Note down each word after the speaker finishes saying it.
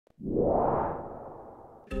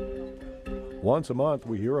Once a month,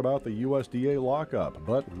 we hear about the USDA lockup,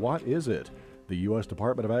 but what is it? The U.S.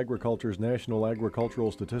 Department of Agriculture's National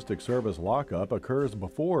Agricultural Statistics Service lockup occurs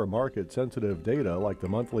before market-sensitive data like the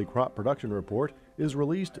monthly crop production report is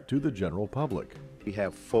released to the general public. We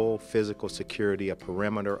have full physical security, a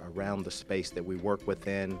perimeter around the space that we work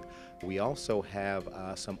within. We also have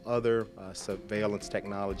some other surveillance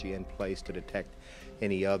technology in place to detect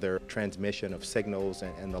any other transmission of signals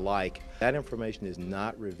and the like. That information is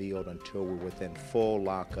not revealed until we're within full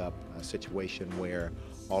lockup situation where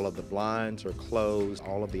all of the blinds are closed,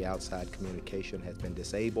 all of the outside communication has been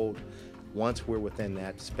disabled. Once we're within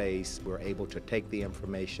that space, we're able to take the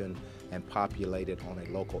information and populate it on a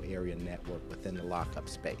local area network within the lockup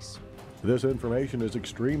space. This information is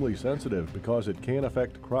extremely sensitive because it can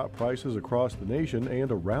affect crop prices across the nation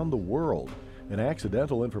and around the world. An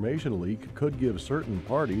accidental information leak could give certain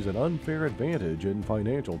parties an unfair advantage in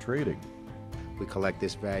financial trading. We collect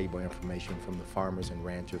this valuable information from the farmers and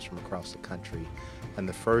ranchers from across the country, and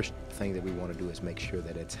the first thing that we want to do is make sure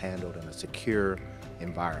that it's handled in a secure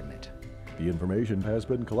environment. The information has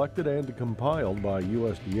been collected and compiled by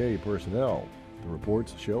USDA personnel. The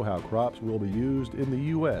reports show how crops will be used in the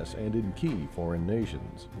U.S. and in key foreign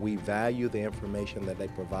nations. We value the information that they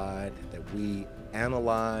provide, that we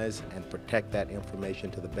analyze and protect that information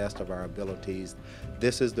to the best of our abilities.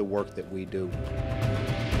 This is the work that we do.